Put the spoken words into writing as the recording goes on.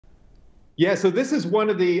Yeah, so this is one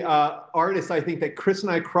of the artists I think that Chris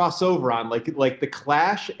and I cross over on. Like the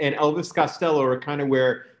Clash and Elvis Costello are kind of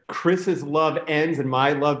where Chris's love ends and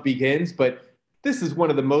my love begins. But this is one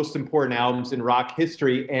of the most important albums in rock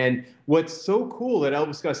history. And what's so cool that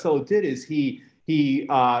Elvis Costello did is he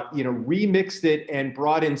remixed it and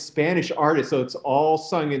brought in Spanish artists, so it's all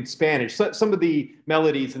sung in Spanish. So, some of the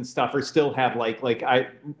melodies and stuff are still have like I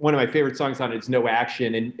one of my favorite songs on it is No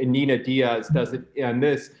Action, and Nina Diaz does it on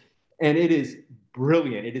this, and it is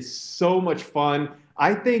brilliant. It is so much fun.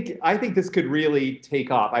 I think this could really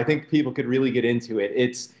take off. I think people could really get into it.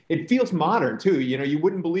 It feels modern too. You know, you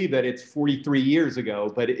wouldn't believe that it's 43 years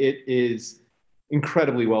ago, but it is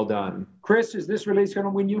incredibly well done. Chris, is this release going to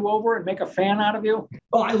win you over and make a fan out of you?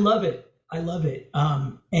 Oh, I love it. I love it.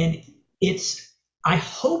 And it's, I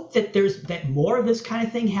hope that that more of this kind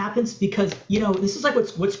of thing happens because, this is like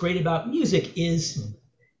what's great about music is,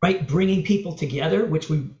 right, bringing people together, which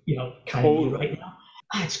we, kind of do right now.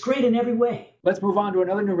 It's great in every way. Let's move on to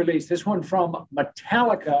another new release. This one from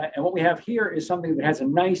Metallica. And what we have here is something that has a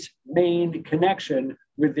nice main connection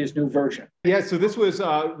with this new version. Yeah, so this was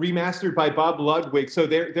remastered by Bob Ludwig. So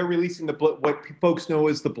they're releasing what folks know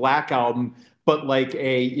as the Black Album, but like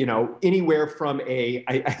anywhere from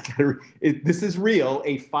this is real,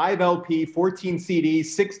 a 5 LP, 14 CD,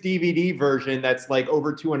 6 DVD version that's like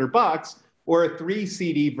over $200, or a 3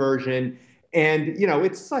 CD version. And,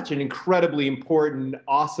 it's such an incredibly important,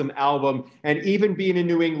 awesome album. And even being in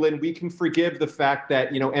New England, we can forgive the fact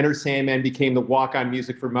that, Enter Sandman became the walk-on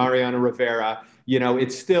music for Mariano Rivera.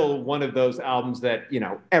 It's still one of those albums that,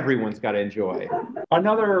 everyone's got to enjoy.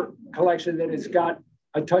 Another collection that has got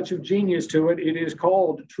a touch of genius to it. It is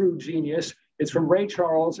called True Genius. It's from Ray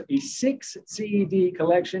Charles, a 6 CD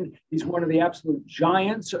collection. He's one of the absolute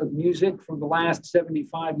giants of music from the last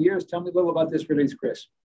 75 years. Tell me a little about this release, Chris.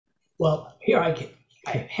 Well, here I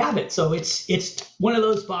have it. So it's one of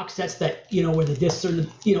those box sets that, where the discs are,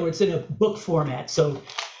 it's in a book format. So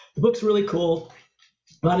the book's really cool,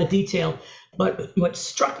 a lot of detail. But what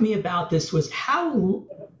struck me about this was how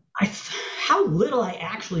little I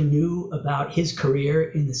actually knew about his career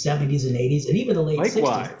in the 70s and 80s and even the late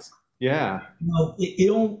Likewise. 60s. Yeah.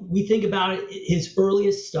 We think about it, his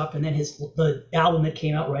earliest stuff and then the album that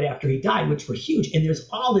came out right after he died, which were huge. And there's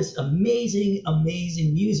all this amazing,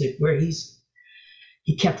 amazing music where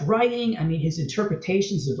he kept writing. I mean, his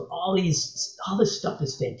interpretations of all this stuff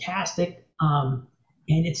is fantastic. And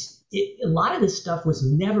a lot of this stuff was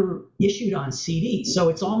never issued on CD. So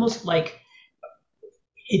it's almost like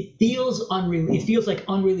it feels like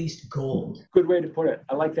unreleased gold. Good way to put it.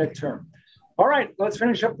 I like that term. All right, let's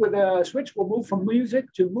finish up with a switch. We'll move from music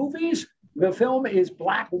to movies. The film is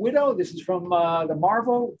Black Widow. This is from the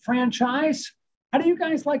Marvel franchise. How do you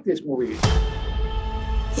guys like this movie?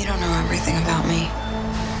 You don't know everything about me.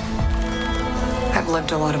 I've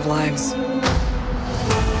lived a lot of lives.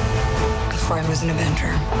 Before I was an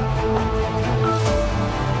Avenger.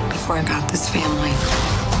 Before I got this family.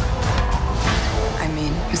 I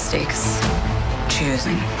made mistakes.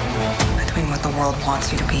 Choosing between what the world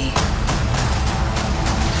wants you to be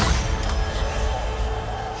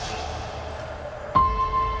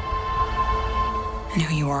and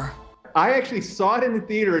who you are. I actually saw it in the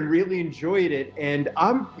theater and really enjoyed it, and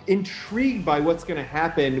I'm intrigued by what's going to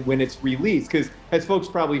happen when it's released, because as folks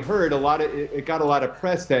probably heard, it got a lot of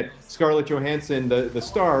press that Scarlett Johansson, the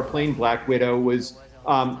star playing Black Widow, was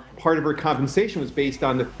part of her compensation was based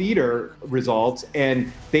on the theater results, and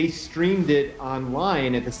they streamed it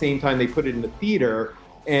online at the same time they put it in the theater,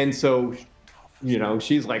 and so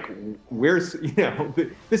she's like,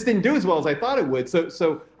 this didn't do as well as I thought it would.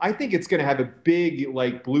 So I think it's going to have a big,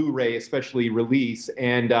 like, Blu-ray, especially, release,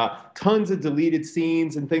 and tons of deleted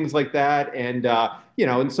scenes and things like that. And,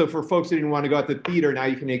 and so for folks who didn't want to go out to the theater, now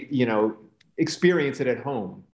you can, experience it at home.